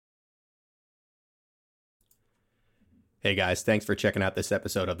Hey guys, thanks for checking out this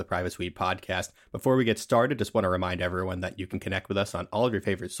episode of the Private Suite podcast. Before we get started, just want to remind everyone that you can connect with us on all of your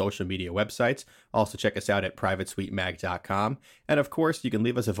favorite social media websites. Also, check us out at privatesuitemag.com. And of course, you can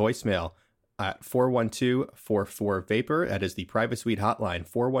leave us a voicemail at 412-44-VAPOR. That is the Private Suite hotline,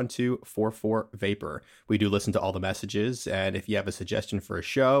 412-44-VAPOR. We do listen to all the messages, and if you have a suggestion for a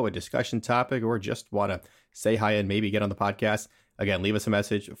show, a discussion topic, or just want to say hi and maybe get on the podcast, again, leave us a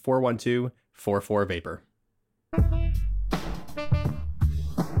message, 412-44-VAPOR.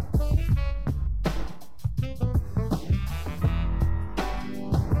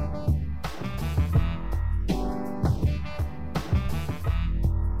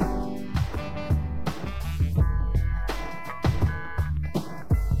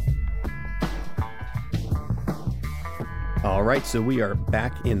 All right, so we are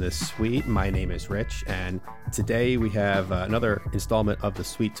back in the suite. My name is Rich, and today we have another installment of the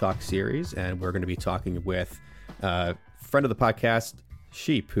Suite Talk series, and we're going to be talking with a friend of the podcast,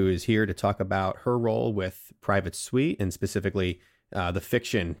 Sheep, who is here to talk about her role with Private Suite, and specifically the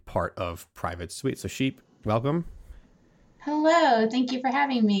fiction part of Private Suite. So Sheep, welcome. Hello, thank you for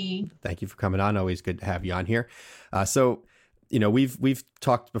having me. Thank you for coming on. Always good to have you on here. We've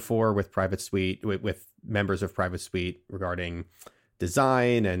talked before with Private Suite, with members of Private Suite regarding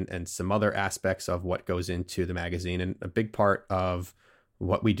design and some other aspects of what goes into the magazine. And a big part of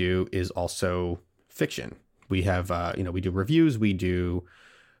what we do is also fiction. We have, we do reviews, we do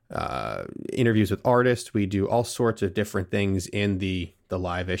interviews with artists, we do all sorts of different things in the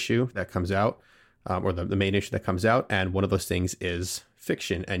live issue that comes out, or the main issue that comes out. And one of those things is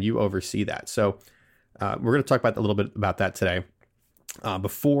fiction, and you oversee that. So we're going to talk about a little bit about that today.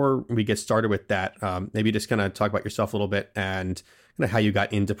 Before we get started with that, maybe just kind of talk about yourself a little bit and kind of how you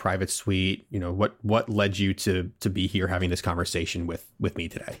got into Private Suite. You know, what led you to be here having this conversation with me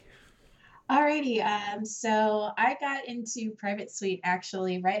today. Alrighty, so I got into Private Suite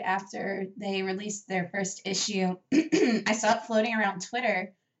actually right after they released their first issue. I saw it floating around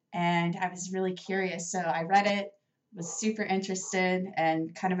Twitter, and I was really curious. So I read it, was super interested,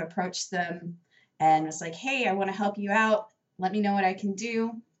 and kind of approached them and was like, "Hey, I want to help you out. Let me know what I can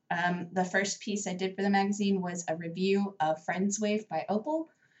do." The first piece I did for the magazine was a review of Friends Wave by Opal.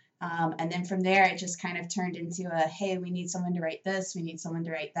 And then from there, it just kind of turned into hey, we need someone to write this, we need someone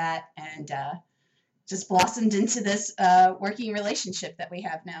to write that, and just blossomed into this working relationship that we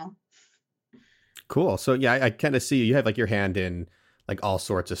have now. Cool. So yeah, I kind of see you have like your hand in like all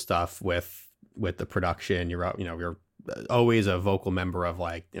sorts of stuff with the production. You're always a vocal member of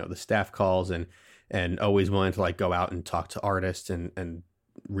like, the staff calls and always willing to like go out and talk to artists and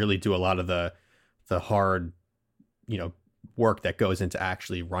really do a lot of the hard, work that goes into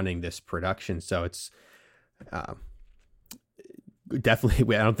actually running this production. So it's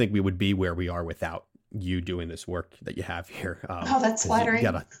definitely, I don't think we would be where we are without you doing this work that you have here. That's flattering.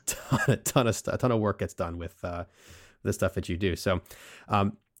 You got a ton of work gets done with the stuff that you do. So,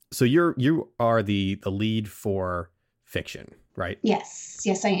 so you are the lead for fiction, right? Yes,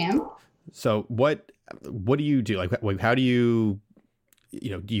 I am. So what do you do? Like, how do you,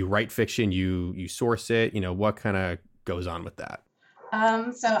 do you write fiction? You source it, what kind of goes on with that?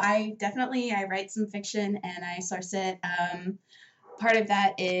 So I write some fiction and I source it. Part of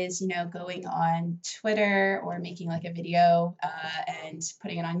that is, going on Twitter or making like a video and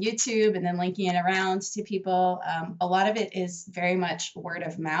putting it on YouTube and then linking it around to people. A lot of it is very much word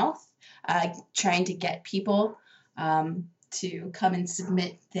of mouth, trying to get people to come and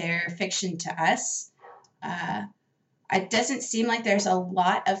submit their fiction to us. It doesn't seem like there's a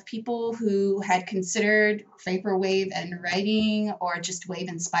lot of people who had considered vaporwave and writing or just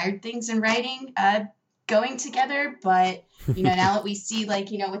wave-inspired things in writing going together. But, now that we see,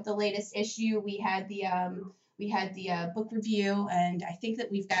 like, with the latest issue, we had the book review, and I think that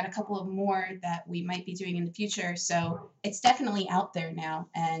we've got a couple of more that we might be doing in the future. So it's definitely out there now,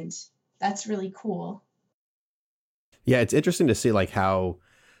 and that's really cool. Yeah, it's interesting to see like how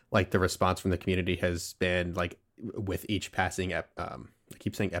like the response from the community has been like with each passing I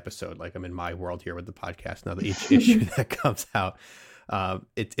keep saying episode, like I'm in my world here with the podcast now, that each issue that comes out,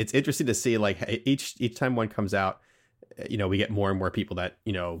 it's interesting to see like each time one comes out, we get more and more people that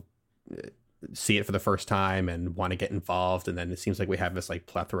see it for the first time and want to get involved, and then it seems like we have this like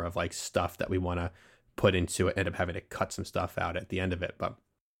plethora of like stuff that we want to put into it, end up having to cut some stuff out at the end of it. But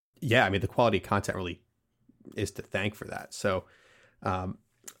yeah, I mean, the quality of content really is to thank for that. So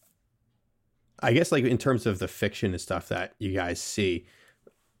I guess like in terms of the fiction and stuff that you guys see,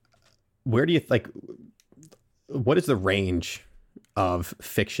 where do you like, what is the range of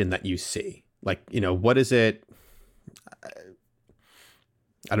fiction that you see? Like, what is it?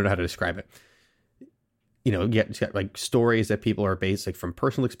 I don't know how to describe it. get like stories that people are based like from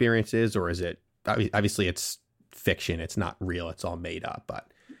personal experiences, or is it obviously it's fiction, it's not real, it's all made up, but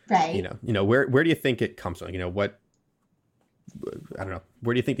Right. where do you think it comes from? What, I don't know,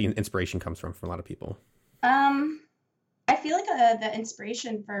 where do you think the inspiration comes from a lot of people? Um, I feel like the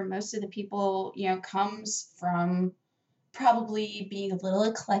inspiration for most of the people, comes from probably being a little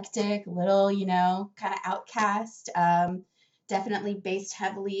eclectic, a little, kind of outcast. Definitely based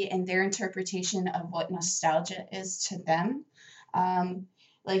heavily in their interpretation of what nostalgia is to them. Um,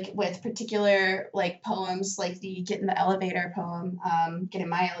 like with particular like poems, like the Get in the Elevator poem, Get in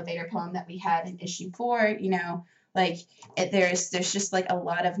My Elevator poem that we had in issue 4. Like there's just like a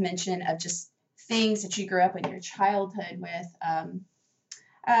lot of mention of just things that you grew up in your childhood with.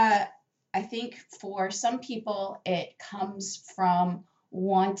 Uh, I think for some people, it comes from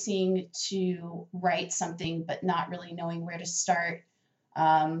wanting to write something, but not really knowing where to start,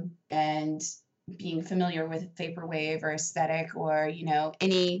 and being familiar with vaporwave or aesthetic or,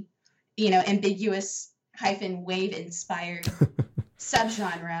 any, ambiguous hyphen wave inspired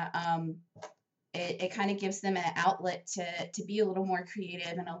subgenre. It kind of gives them an outlet to be a little more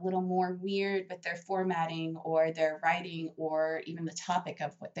creative and a little more weird with their formatting or their writing or even the topic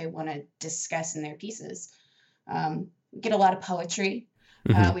of what they want to discuss in their pieces. We get a lot of poetry.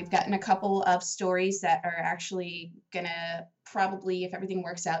 Hmm. We've gotten a couple of stories that are actually gonna probably, if everything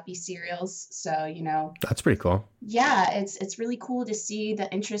works out, be serials. So, That's pretty cool. yeah, it's really cool to see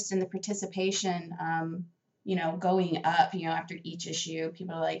the interest and the participation, going up, after each issue.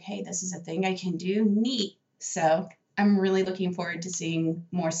 People are like, hey, this is a thing I can do. Neat. So I'm really looking forward to seeing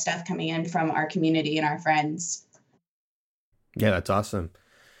more stuff coming in from our community and our friends. Yeah, that's awesome.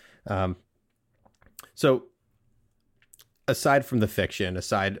 um so aside from the fiction,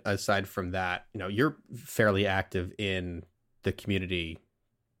 aside from that, you're fairly active in the community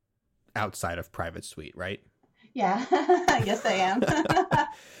outside of Private Suite, right? Yeah, yes, I am.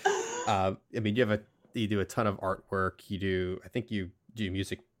 I mean, you do a ton of artwork. I think you do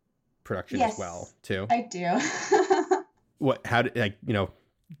music production as well Yes, too. I do. How did, like,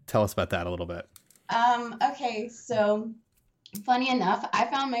 tell us about that a little bit. Okay, so funny enough, I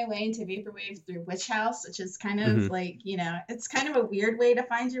found my way into vaporwave through Witch House, which is kind of Hmm. like, it's kind of a weird way to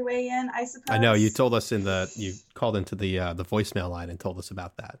find your way in, I I know you suppose. told us you called into the voicemail line and told us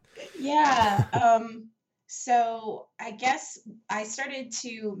about that. Yeah. So I guess I started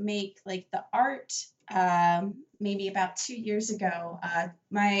to make like the art, maybe about 2 years ago.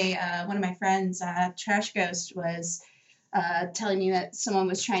 My One of my friends, Trash Ghost, was telling me that someone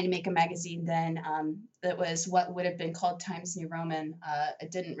was trying to make a magazine then, that was what would have been called Times New Roman.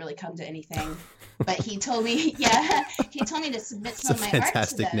 It didn't really come to anything, but he told me, yeah, he told me to submit It's some a of my art to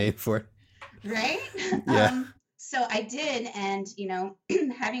fantastic name them, for it. right? Yeah. So I did, and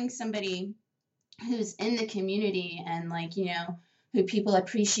having somebody who's in the community and like, who people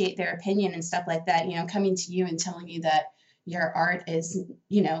appreciate their opinion and stuff like that, coming to you and telling you that your art is,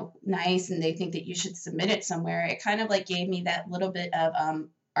 nice and they think that you should submit it somewhere, it kind of like gave me that little bit of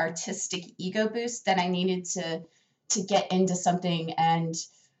artistic ego boost that I needed to get into something. And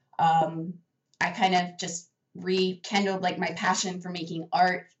um, I kind of just rekindled like my passion for making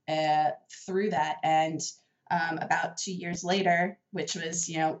art through that. And about 2 years later, which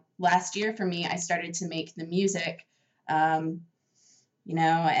was, last year for me, I started to make the music, um,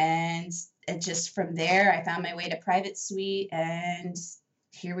 and it just from there, I found my way to Private Suite, and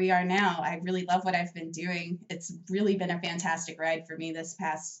here we are now. I really love what I've been doing. It's really been a fantastic ride for me this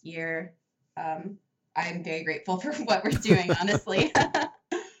past year. Um, I'm very grateful for what we're doing, honestly.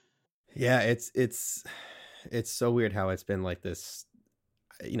 Yeah, it's so weird how it's been like this,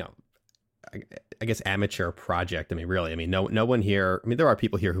 you know, I, I guess amateur project. I mean, really, I mean, no one here. I mean, there are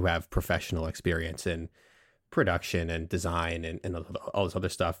people here who have professional experience in production and design and all this other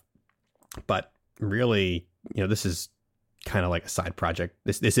stuff, but really, this is kind of like a side project.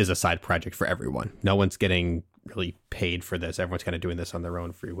 This is a side project for everyone. No one's getting really paid for this. Everyone's kind of doing this on their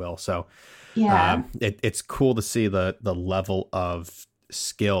own free will. So Yeah, it's cool to see the level of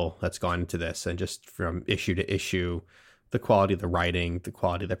skill that's gone into this, and just from issue to issue, the quality of the writing, the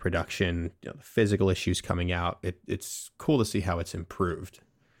quality of the production, the physical issues coming out. It's cool to see how it's improved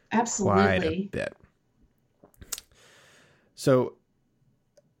quite a absolutely. bit. So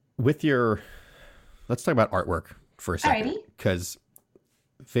with your, let's talk about artwork for a second, Alrighty. because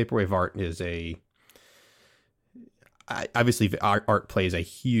vaporwave art is obviously art plays a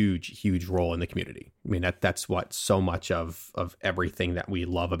huge role in the community. I mean, that's what so much of everything that we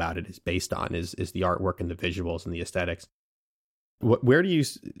love about it is based on, is the artwork and the visuals and the aesthetics. Where do you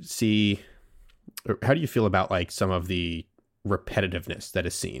see, or how do you feel about like some of the repetitiveness that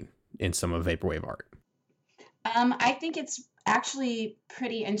is seen in some of vaporwave art? I think it's actually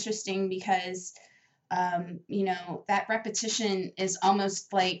pretty interesting because, that repetition is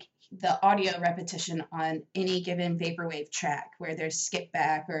almost like the audio repetition on any given vaporwave track where there's skip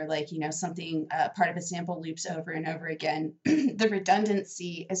back or like, something, part of a sample loops over and over again. The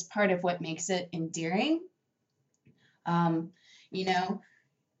redundancy is part of what makes it endearing. Um, you know,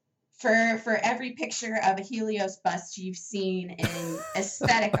 for every picture of a Helios bust you've seen in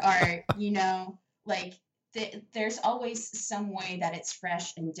aesthetic art, like there's always some way that it's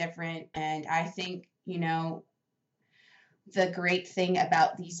fresh and different. And I think, the great thing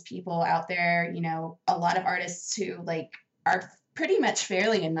about these people out there, a lot of artists who like are pretty much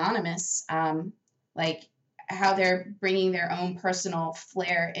fairly anonymous, like how they're bringing their own personal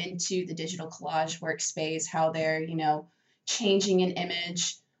flair into the digital collage workspace, how they're, changing an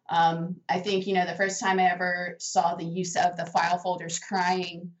image. I think, the first time I ever saw the use of the file folders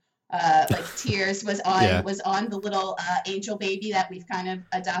crying, like tears Yeah. was on the little angel baby that we've kind of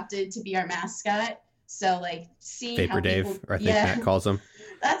adopted to be our mascot. So like seeing Vapor how Dave, people, or I think yeah, Matt calls him.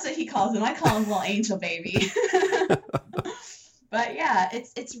 that's what he calls him. I call him little angel baby. But yeah,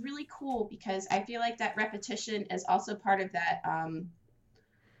 it's really cool because I feel like that repetition is also part of that.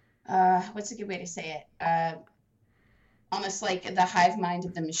 What's a good way to say it? Almost like the hive mind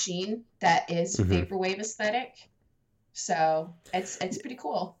of the machine that is Hmm. vaporwave aesthetic. So it's pretty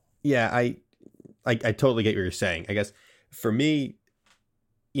cool. Yeah, I totally get what you're saying. I guess for me,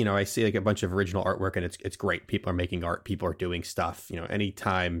 I see like a bunch of original artwork and it's great. People are making art, people are doing stuff.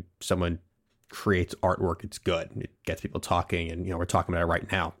 Anytime someone creates artwork, it's good. It gets people talking, and we're talking about it right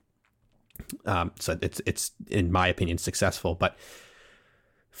now. So it's in my opinion successful. But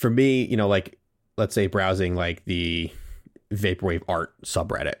for me, like let's say browsing like the vaporwave art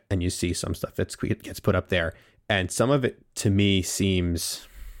subreddit, and you see some stuff it gets put up there, and some of it to me seems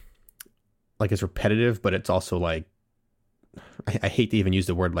like it's repetitive, but it's also like I hate to even use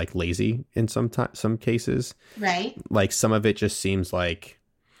the word like lazy in some cases. Right? Like some of it just seems like,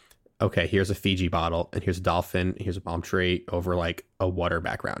 okay, here's a Fiji bottle and here's a dolphin, here's a palm tree over like a water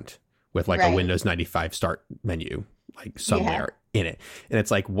background with like a Right. Windows 95 start menu like Yeah. somewhere in it. And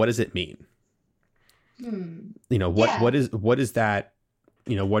it's like, what does it mean? Hmm. What Yeah. what is that,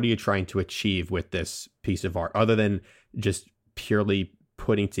 what are you trying to achieve with this piece of art other than just purely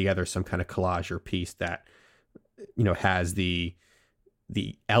putting together some kind of collage or piece that has the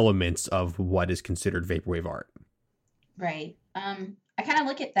elements of what is considered vaporwave art. Right. I kind of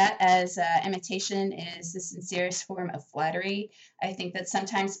look at that as imitation is the sincerest form of flattery. I think that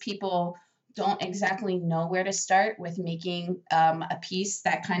sometimes people don't exactly know where to start with making a piece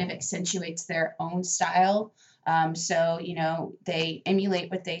that kind of accentuates their own style. So, they emulate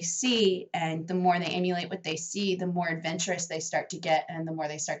what they see, and the more they emulate what they see, the more adventurous they start to get, and the more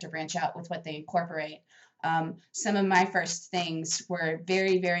they start to branch out with what they incorporate. Some of my first things were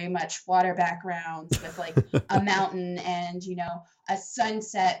very, very much water backgrounds with like a mountain and, a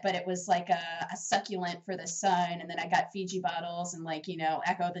sunset, but it was like a succulent for the sun. And then I got Fiji bottles and like,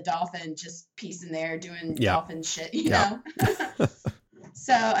 Echo the Dolphin just piecing there doing Yeah. dolphin shit, Yeah.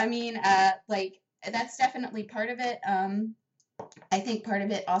 So, I mean, like that's definitely part of it. I think part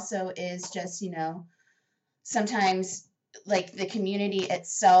of it also is just, sometimes like the community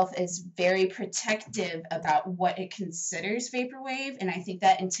itself is very protective about what it considers vaporwave, and I think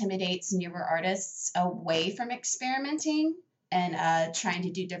that intimidates newer artists away from experimenting and trying to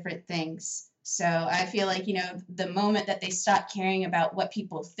do different things. So I feel like, the moment that they stop caring about what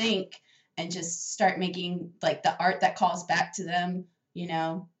people think and just start making like the art that calls back to them,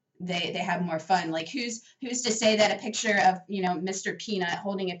 they have more fun. Like who's to say that a picture of, Mr. Peanut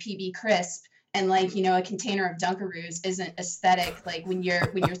holding a PB crisp and like, a container of Dunkaroos isn't aesthetic, like when you're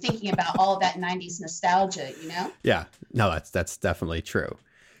thinking about all of that 90s nostalgia, Yeah. No, that's definitely true.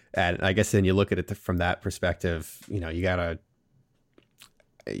 And I guess then you look at it from that perspective, you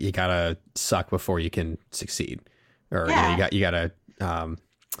gotta suck before you can succeed, or Yeah. you gotta.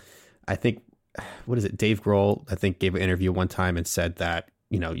 I think, what is it? Dave Grohl, I think, gave an interview one time and said that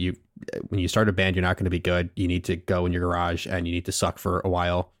you when you start a band, you're not going to be good. You need to go in your garage and you need to suck for a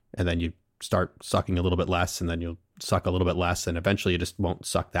while, and then you start sucking a little bit less, and then you'll suck a little bit less, and eventually you just won't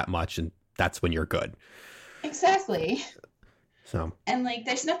suck that much, and that's when you're good. Exactly. So And like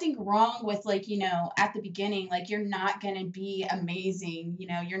there's nothing wrong with like, at the beginning, like you're not going to be amazing,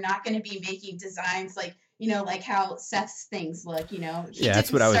 you're not going to be making designs like, like how Seth's things look, he yeah, that's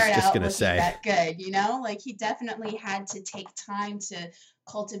didn't what I was start just out gonna looking say. that good, like he definitely had to take time to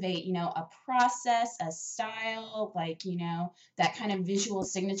cultivate, a process, a style, like, that kind of visual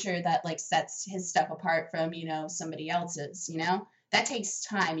signature that like sets his stuff apart from, somebody else's, that takes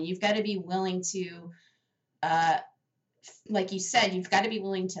time. You've got to be willing to uh, like you said, you've got to be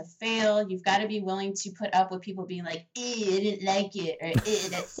willing to fail. You've got to be willing to put up with people being like, I didn't like it, or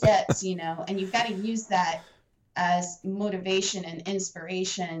that sucks, and you've got to use that as motivation and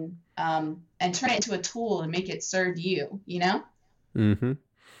inspiration, and turn it into a tool and make it serve you. Mm-hmm.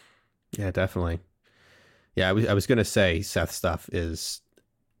 Yeah, definitely. Yeah, I was gonna say Seth's stuff is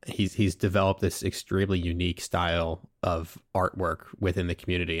he's developed this extremely unique style of artwork within the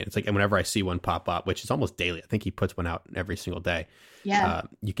community. And it's like, and whenever I see one pop up, which is almost daily, I think he puts one out every single day. Yeah.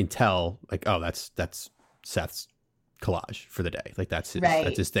 You can tell like, oh, that's Seth's collage for the day. Like that's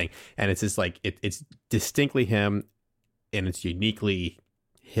his thing. And it's just like, it's distinctly him and it's uniquely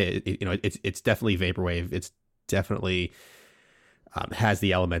his, it's definitely vaporwave. It's definitely has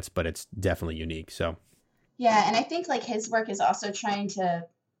the elements, but it's definitely unique. So. Yeah. And I think like his work is also trying to,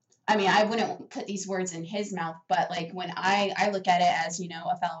 I mean, I wouldn't put these words in his mouth, but like when I look at it as, a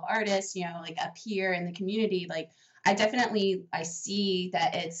fellow artist, like a peer in the community, like I see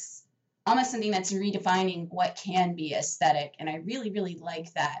that it's almost something that's redefining what can be aesthetic. And I really, really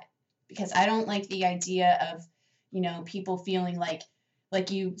like that, because I don't like the idea of, people feeling like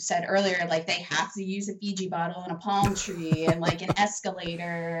you said earlier, like they have to use a Fiji bottle and a palm tree and like an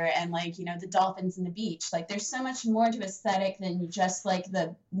escalator and like, the dolphins in the beach. Like there's so much more to aesthetic than just like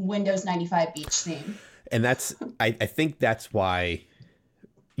the Windows 95 beach theme. And I think that's why,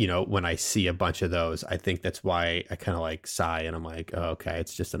 when I see a bunch of those, I think that's why I kind of like sigh and I'm like, oh, okay,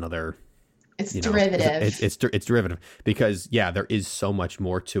 it's just another. It's derivative. It's derivative because there is so much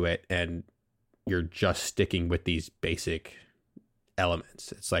more to it. And you're just sticking with these basic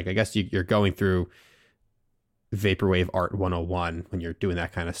elements. It's like, I guess you're going through Vaporwave Art 101 when you're doing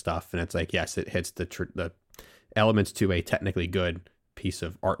that kind of stuff. And it's like, yes, it hits the elements to a technically good piece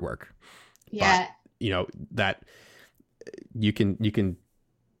of artwork. Yeah. But, that you can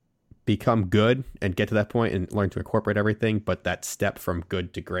become good and get to that point and learn to incorporate everything. But that step from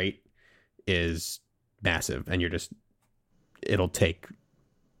good to great is massive. And it'll take,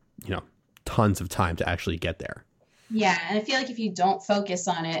 tons of time to actually get there. Yeah, and I feel like if you don't focus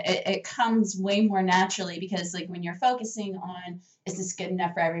on it, it comes way more naturally, because like when you're focusing on, is this good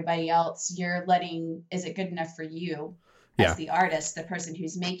enough for everybody else? You're is it good enough for you as the artist, the person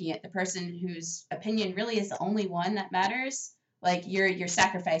who's making it, the person whose opinion really is the only one that matters? Like you're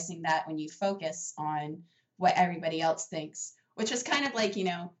sacrificing that when you focus on what everybody else thinks, which was kind of like,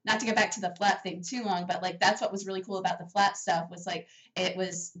 not to go back to the flap thing too long, but like that's what was really cool about the flap stuff, was like it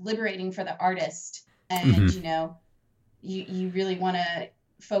was liberating for the artist. And, you really want to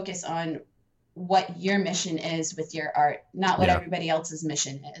focus on what your mission is with your art, not what everybody else's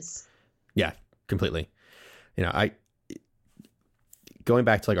mission is. Yeah, completely. I going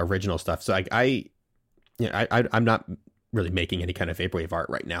back to like original stuff. So I'm not really making any kind of vaporwave art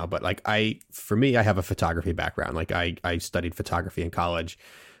right now, but like for me, I have a photography background. Like I studied photography in college.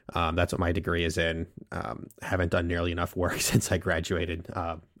 That's what my degree is in. Haven't done nearly enough work since I graduated.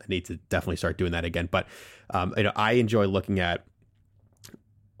 I need to definitely start doing that again. But, I enjoy looking at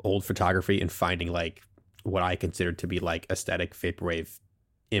old photography and finding like what I consider to be like aesthetic vaporwave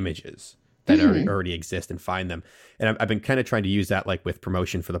images that already exist and find them. And I've been kind of trying to use that like with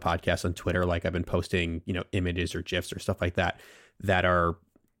promotion for the podcast on Twitter. Like I've been posting, images or GIFs or stuff like that they're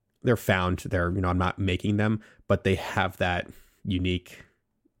found. I'm not making them, but they have that unique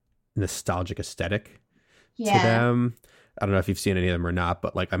nostalgic aesthetic to them. I don't know if you've seen any of them or not,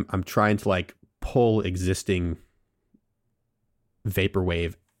 but like I'm trying to like pull existing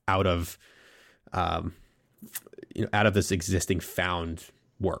vaporwave out of out of this existing found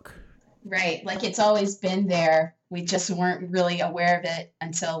work. Right, like it's always been there. We just weren't really aware of it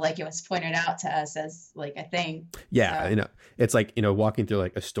until like it was pointed out to us as like a thing. Yeah, so. It's like walking through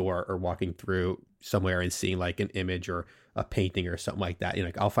like a store or walking through somewhere and seeing like an image or a painting or something like that.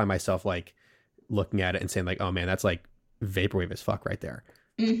 Like I'll find myself like looking at it and saying like, oh man, that's like vaporwave as fuck right there.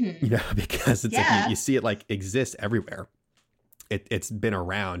 Mm-hmm. Because it's like you see it like exists everywhere. It's been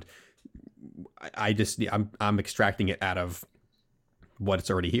around. I'm extracting it out of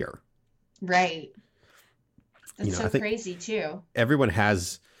what's already here. Right. That's so crazy too. Everyone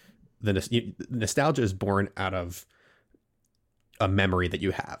has the nostalgia is born out of a memory that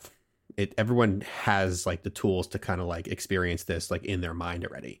you have. Everyone has like the tools to kind of like experience this like in their mind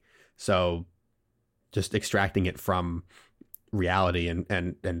already. So just extracting it from reality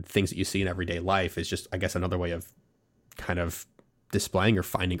and things that you see in everyday life is just, I guess, another way of kind of displaying or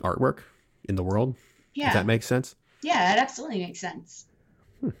finding artwork in the world. Yeah. Does that make sense? Yeah, it absolutely makes sense.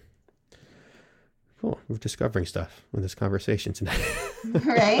 Cool. We're discovering stuff in this conversation tonight.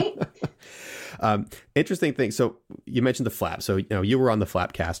 Right? Interesting thing. So you mentioned the flap. So, you were on the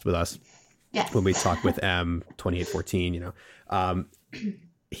Flapcast with us. when we Yes. talked with M 2814, um,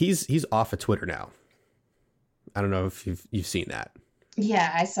 he's off of Twitter now. I don't know if you've seen that.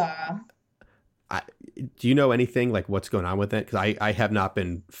 Yeah, I saw. I, do you know anything like what's going on with it? Because I have not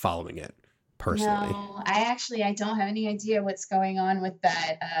been following it personally. No, I don't have any idea what's going on with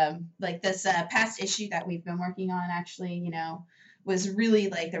that. Like this past issue that we've been working on actually, was really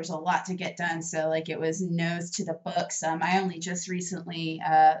like there was a lot to get done. So like it was nose to the books. I only just recently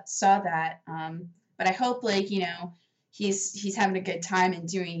saw that. But I hope like, he's having a good time and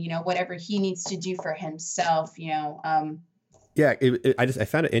doing, whatever he needs to do for himself, Yeah, I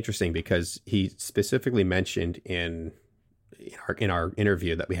found it interesting because he specifically mentioned in our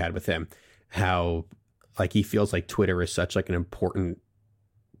interview that we had with him how like he feels like Twitter is such like an important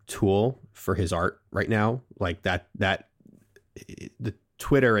tool for his art right now. Like that the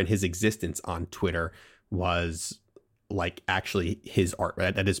Twitter and his existence on Twitter was like actually his art,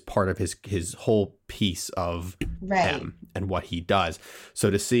 right? That is part of his whole piece of right. him and what he does. So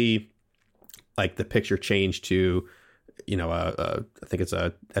to see like the picture change to, I think it's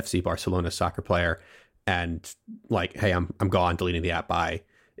a FC Barcelona soccer player, and like, hey, I'm gone, deleting the app. Bye.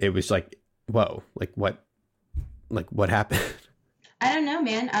 It was like, whoa, like what happened? I don't know,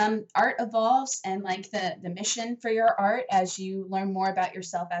 man. Art evolves, and like the mission for your art as you learn more about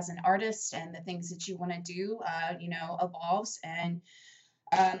yourself as an artist and the things that you want to do, evolves. And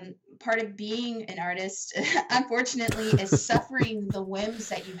part of being an artist, unfortunately, is suffering the whims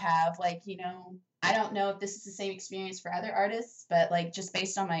that you have. Like, I don't know if this is the same experience for other artists, but like just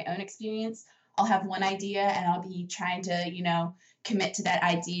based on my own experience, I'll have one idea and I'll be trying to, commit to that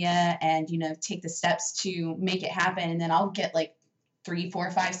idea and, take the steps to make it happen. And then I'll get like 3, 4,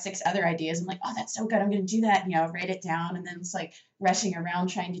 5, 6 other ideas. I'm like, oh, that's so good. I'm going to do that. Write it down. And then it's like rushing around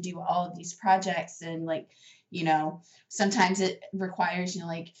trying to do all of these projects. And like, sometimes it requires,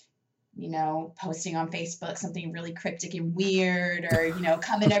 posting on Facebook something really cryptic and weird, or,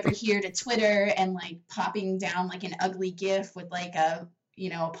 coming over here to Twitter and like popping down like an ugly GIF with like a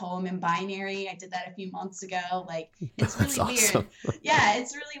poem in binary. I did that a few months ago. Like it's really awesome. weird. Yeah,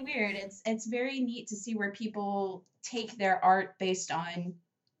 it's really weird. It's very neat to see where people take their art based on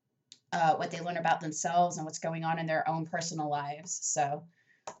what they learn about themselves and what's going on in their own personal lives. So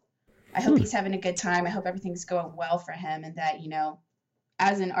I hope he's having a good time. I hope everything's going well for him, and that,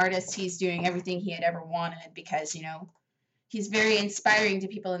 as an artist, he's doing everything he had ever wanted, because, he's very inspiring to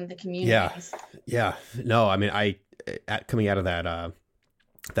people in the community. Yeah. No, I mean, coming out of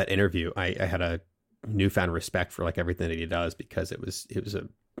that interview, I had a newfound respect for like everything that he does, because he's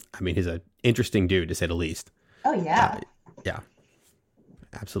an interesting dude, to say the least. Oh yeah. Yeah,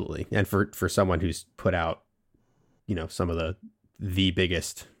 absolutely. And for someone who's put out, some of the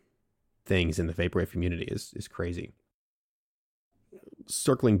biggest things in the vaporwave community is crazy.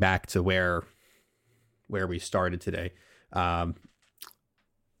 Circling back to where we started today, I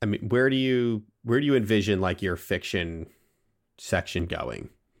mean, where do you envision like your fiction section going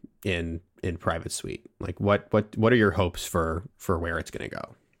in Private Suite? Like what are your hopes for where it's going to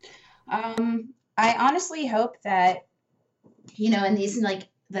go? I honestly hope that, in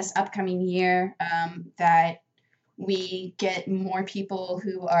this upcoming year, that we get more people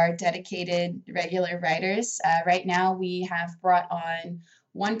who are dedicated regular writers. Right now we have brought on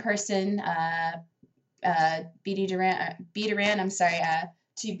one person, B. Duran, I'm sorry,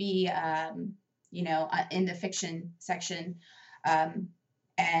 to be, in the fiction section.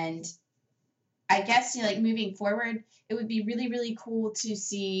 And I guess, moving forward, it would be really, really cool to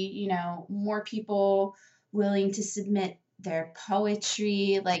see, more people willing to submit their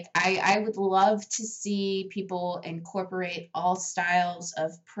poetry. Like I would love to see people incorporate all styles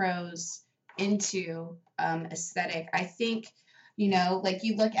of prose into aesthetic. I think, like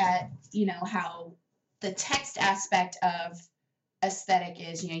you look at, how the text aspect of aesthetic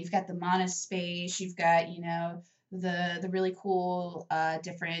is, you've got the monospace, you've got, the really cool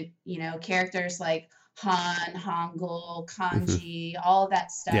different, characters like Han, Hangul, Kanji, all of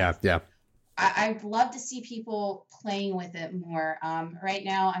that stuff. Yeah. I'd love to see people playing with it more. Right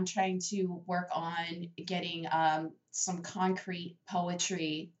now, I'm trying to work on getting some concrete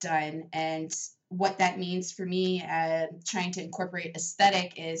poetry done. And what that means for me, trying to incorporate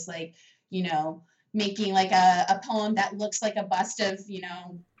aesthetic, is like, making like a poem that looks like a bust of,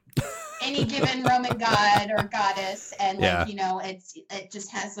 any given Roman god or goddess, and like, it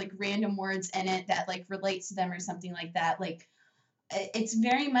just has like random words in it that like relates to them or something like that. Like it's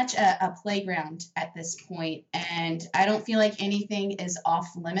very much a playground at this point, and I don't feel like anything is off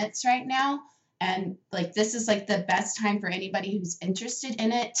limits right now. And like this is like the best time for anybody who's interested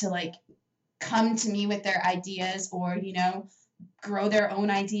in it to like come to me with their ideas, or grow their own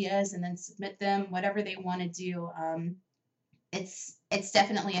ideas and then submit them, whatever they want to do. It's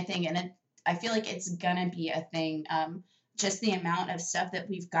definitely a thing, and I feel like it's gonna be a thing. Just the amount of stuff that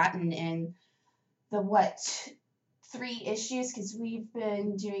we've gotten in the 3 issues, because we've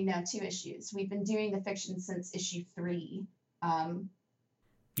been doing now 2 issues. We've been doing the fiction since issue 3.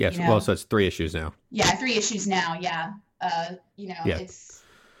 Yes, well, so it's 3 issues now. Yeah, 3 issues now. Yeah, Yeah.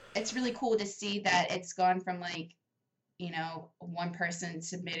 It's really cool to see that it's gone from like, one person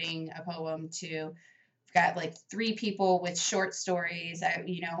submitting a poem to we've got like 3 people with short stories.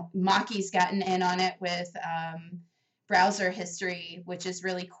 Maki's gotten in on it with browser history, which is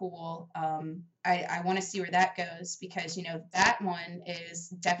really cool. I want to see where that goes, because that one is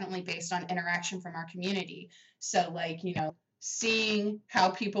definitely based on interaction from our community. So like, seeing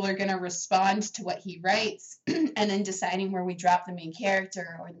how people are going to respond to what he writes and then deciding where we drop the main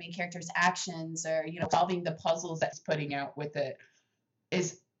character or the main character's actions, or solving the puzzles that's putting out with it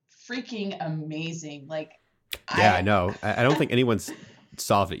is freaking amazing. Like, yeah, I know. I don't think anyone's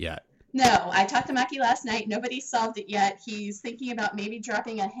solved it yet. No, I talked to Maki last night. Nobody solved it yet. He's thinking about maybe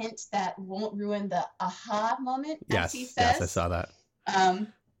dropping a hint that won't ruin the aha moment, as he says. Yes, I saw that.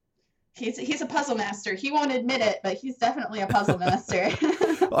 He's a puzzle master. He won't admit it, but he's definitely a puzzle master.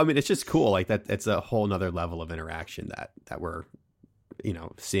 Well, I mean, it's just cool. Like that, it's a whole nother level of interaction that we're,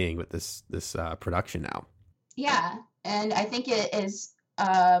 seeing with this production now. Yeah, and I think it is.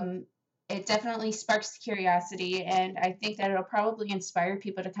 It definitely sparks curiosity, and I think that it'll probably inspire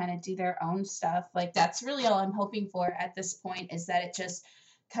people to kind of do their own stuff. Like, that's really all I'm hoping for at this point, is that it just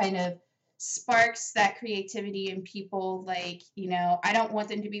kind of sparks that creativity in people. Like, I don't want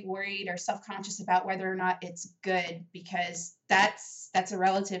them to be worried or self-conscious about whether or not it's good, because that's a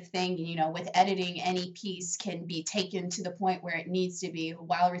relative thing. With editing, any piece can be taken to the point where it needs to be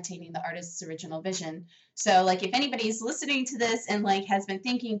while retaining the artist's original vision. So like, if anybody's listening to this and like has been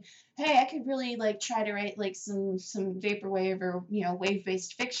thinking, hey, I could really like try to write like some vaporwave or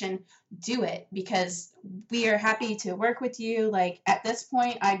wave-based fiction, do it, because we are happy to work with you. Like, at this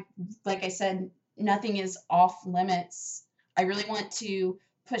point, like I said, nothing is off limits. I really want to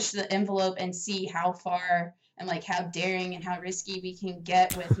push the envelope and see how far and like how daring and how risky we can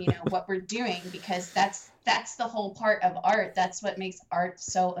get with what we're doing, because that's the whole part of art. That's what makes art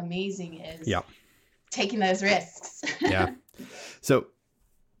so amazing, is taking those risks. Yeah. So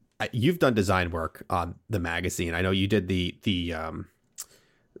you've done design work on the magazine. I know you did the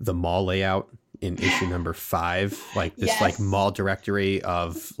mall layout in issue number 5, like this like mall directory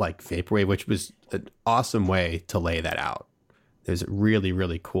of like vaporwave, which was an awesome way to lay that out. There's a really,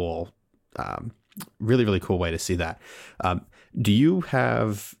 really cool, really cool way to see that. Are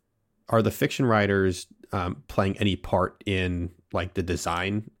the fiction writers playing any part in like the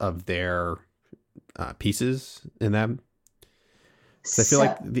design of their pieces in them? So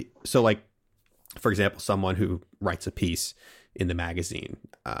I feel like for example, someone who writes a piece in the magazine,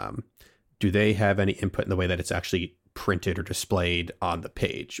 do they have any input in the way that it's actually printed or displayed on the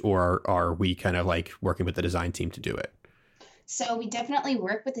page, or are we kind of like working with the design team to do it? So we definitely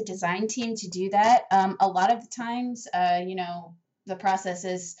work with the design team to do that. A lot of the times, the process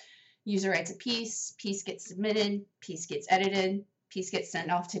is user writes a piece gets submitted, piece gets edited, piece gets sent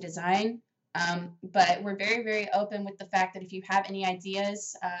off to design. But we're very, very open with the fact that if you have any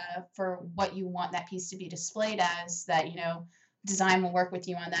ideas for what you want that piece to be displayed as, that, design will work with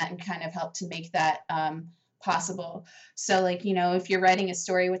you on that and kind of help to make that possible. So like, if you're writing a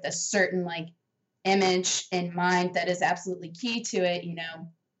story with a certain like image in mind that is absolutely key to it,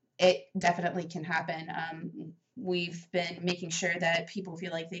 it definitely can happen. We've been making sure that people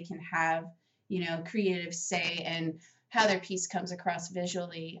feel like they can have, creative say in how their piece comes across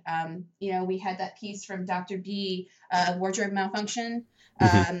visually. We had that piece from Dr. B, Wardrobe Malfunction.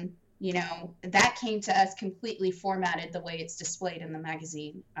 Mm-hmm. That came to us completely formatted the way it's displayed in the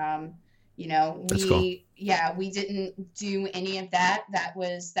magazine. That's cool. We didn't do any of that. That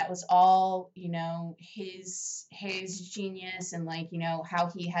was all, his genius and like, how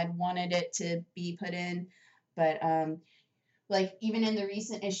he had wanted it to be put in. But like even in the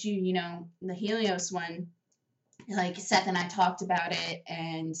recent issue, the Helios one, like Seth and I talked about it,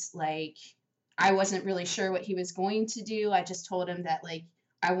 and like I wasn't really sure what he was going to do. I just told him that like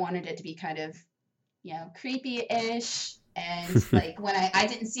I wanted it to be kind of, creepy-ish. And like when I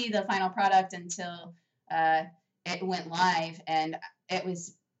didn't see the final product until it went live, and it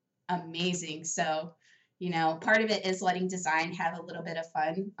was amazing. So, part of it is letting design have a little bit of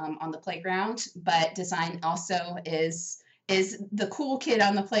fun on the playground, but design also is the cool kid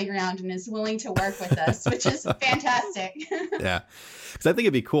on the playground and is willing to work with us, which is fantastic. Yeah. Because I think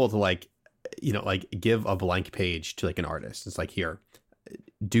it'd be cool to like, like give a blank page to like an artist. It's like, here,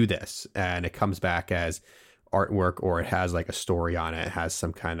 do this. And it comes back as artwork, or it has like a story on it. It has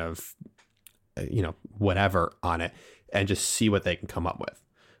some kind of, whatever on it, and just see what they can come up with.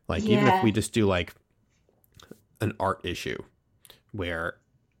 Like, even if we just do like an art issue where,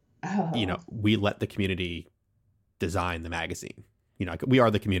 we let the community design the magazine. We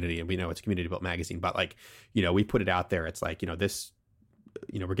are the community, and we know it's a community built magazine, but like, we put it out there. It's like, this,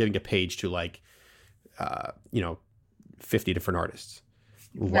 we're giving a page to like, 50 different artists.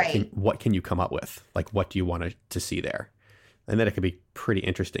 What can you come up with? Like, what do you want to see there? And then it could be pretty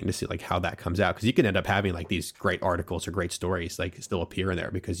interesting to see like how that comes out, because you can end up having like these great articles or great stories like still appear in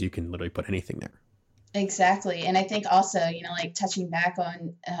there because you can literally put anything there. Exactly. And I think also, like touching back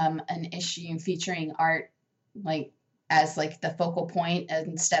on an issue featuring art, like as like the focal point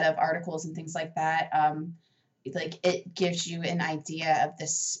instead of articles and things like that, like it gives you an idea of the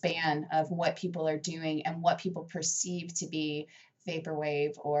span of what people are doing and what people perceive to be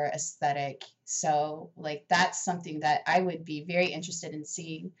vaporwave or aesthetic. So like that's something that I would be very interested in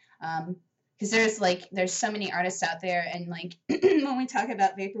seeing, because there's so many artists out there, and like when we talk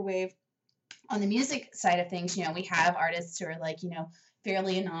about vaporwave on the music side of things, we have artists who are like,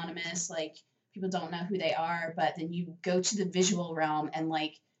 fairly anonymous, like people don't know who they are, but then you go to the visual realm, and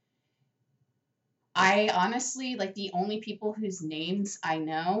like I honestly, like the only people whose names I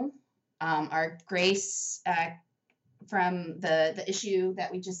know are Grace, from the issue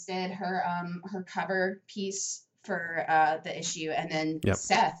that we just did, her cover piece for the issue, and then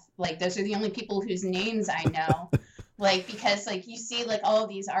Seth. Like those are the only people whose names I know. Like, because like you see like all of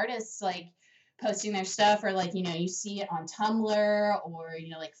these artists like posting their stuff, or like you see it on Tumblr, or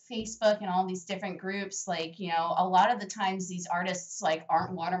like Facebook and all these different groups. Like a lot of the times these artists like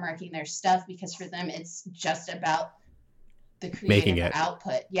aren't watermarking their stuff, because for them it's just about the creative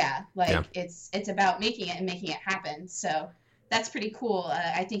output. It's about making it and making it happen. So that's pretty cool.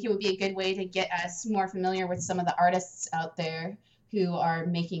 I think it would be a good way to get us more familiar with some of the artists out there who are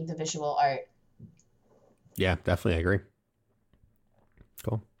making the visual art. Yeah, definitely. I agree.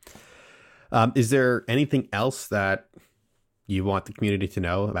 Cool. Is there anything else that you want the community to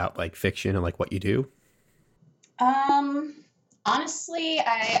know about like fiction and like what you do? Honestly,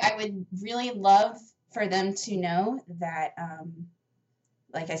 I would really love for them to know that,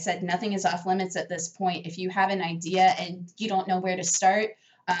 like I said, nothing is off limits at this point. If you have an idea and you don't know where to start,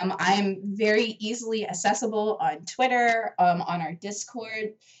 I'm very easily accessible on Twitter, on our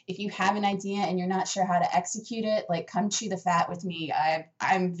Discord. If you have an idea and you're not sure how to execute it, like come chew the fat with me.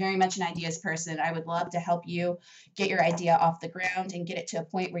 I'm very much an ideas person. I would love to help you get your idea off the ground and get it to a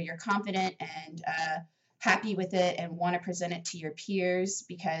point where you're confident and happy with it and want to present it to your peers,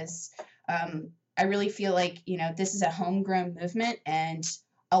 because I really feel like, this is a homegrown movement, and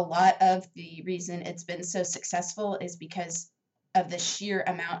a lot of the reason it's been so successful is because of the sheer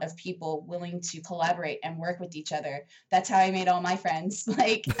amount of people willing to collaborate and work with each other. That's how I made all my friends.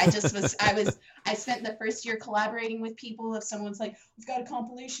 Like I spent the first year collaborating with people. If someone's like, we've got a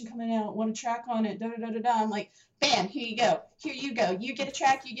compilation coming out, want a track on it, I'm like, bam, here you go. You get a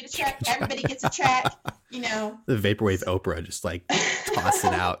track, everybody gets a track, The Vaporwave Oprah, just like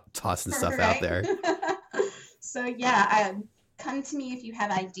tossing stuff out there. So yeah, come to me if you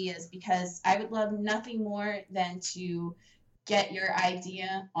have ideas, because I would love nothing more than to get your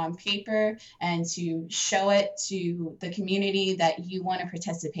idea on paper and to show it to the community that you want to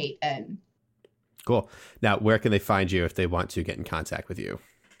participate in. Cool. Now, where can they find you if they want to get in contact with you?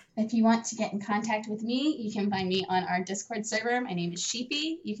 If you want to get in contact with me, you can find me on our Discord server. My name is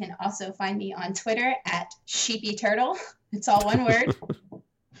Sheepy. You can also find me on Twitter at Sheepy Turtle. It's all one word.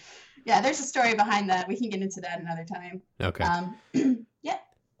 Yeah, there's a story behind that. We can get into that another time. Okay. Yeah.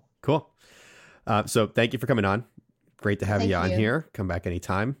 Cool. So thank you for coming on. Great to have you on here. Come back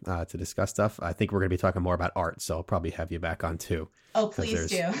anytime to discuss stuff. I think we're going to be talking more about art, so I'll probably have you back on too. Oh,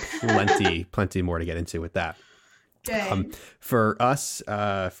 please do. plenty more to get into with that. Good. For us,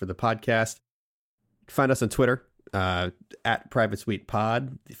 for the podcast, find us on Twitter at Private Suite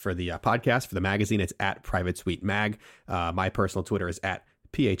Pod for the podcast. For the magazine, it's at Private Suite Mag. My personal Twitter is at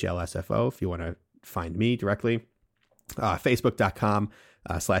PHLSFO if you want to find me directly.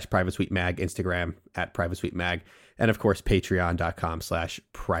 Facebook.com/Private Suite Mag, Instagram at Private Suite Mag, and of course,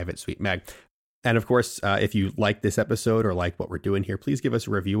 Patreon.com/Private Suite Mag. And of course, if you like this episode or like what we're doing here, please give us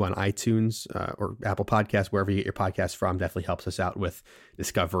a review on iTunes or Apple Podcasts, wherever you get your podcasts from. Definitely helps us out with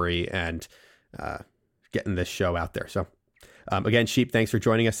discovery and getting this show out there. So again, Sheep, thanks for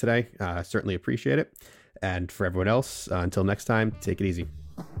joining us today. Certainly appreciate it. And for everyone else, until next time, take it easy.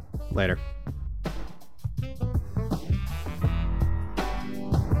 Later.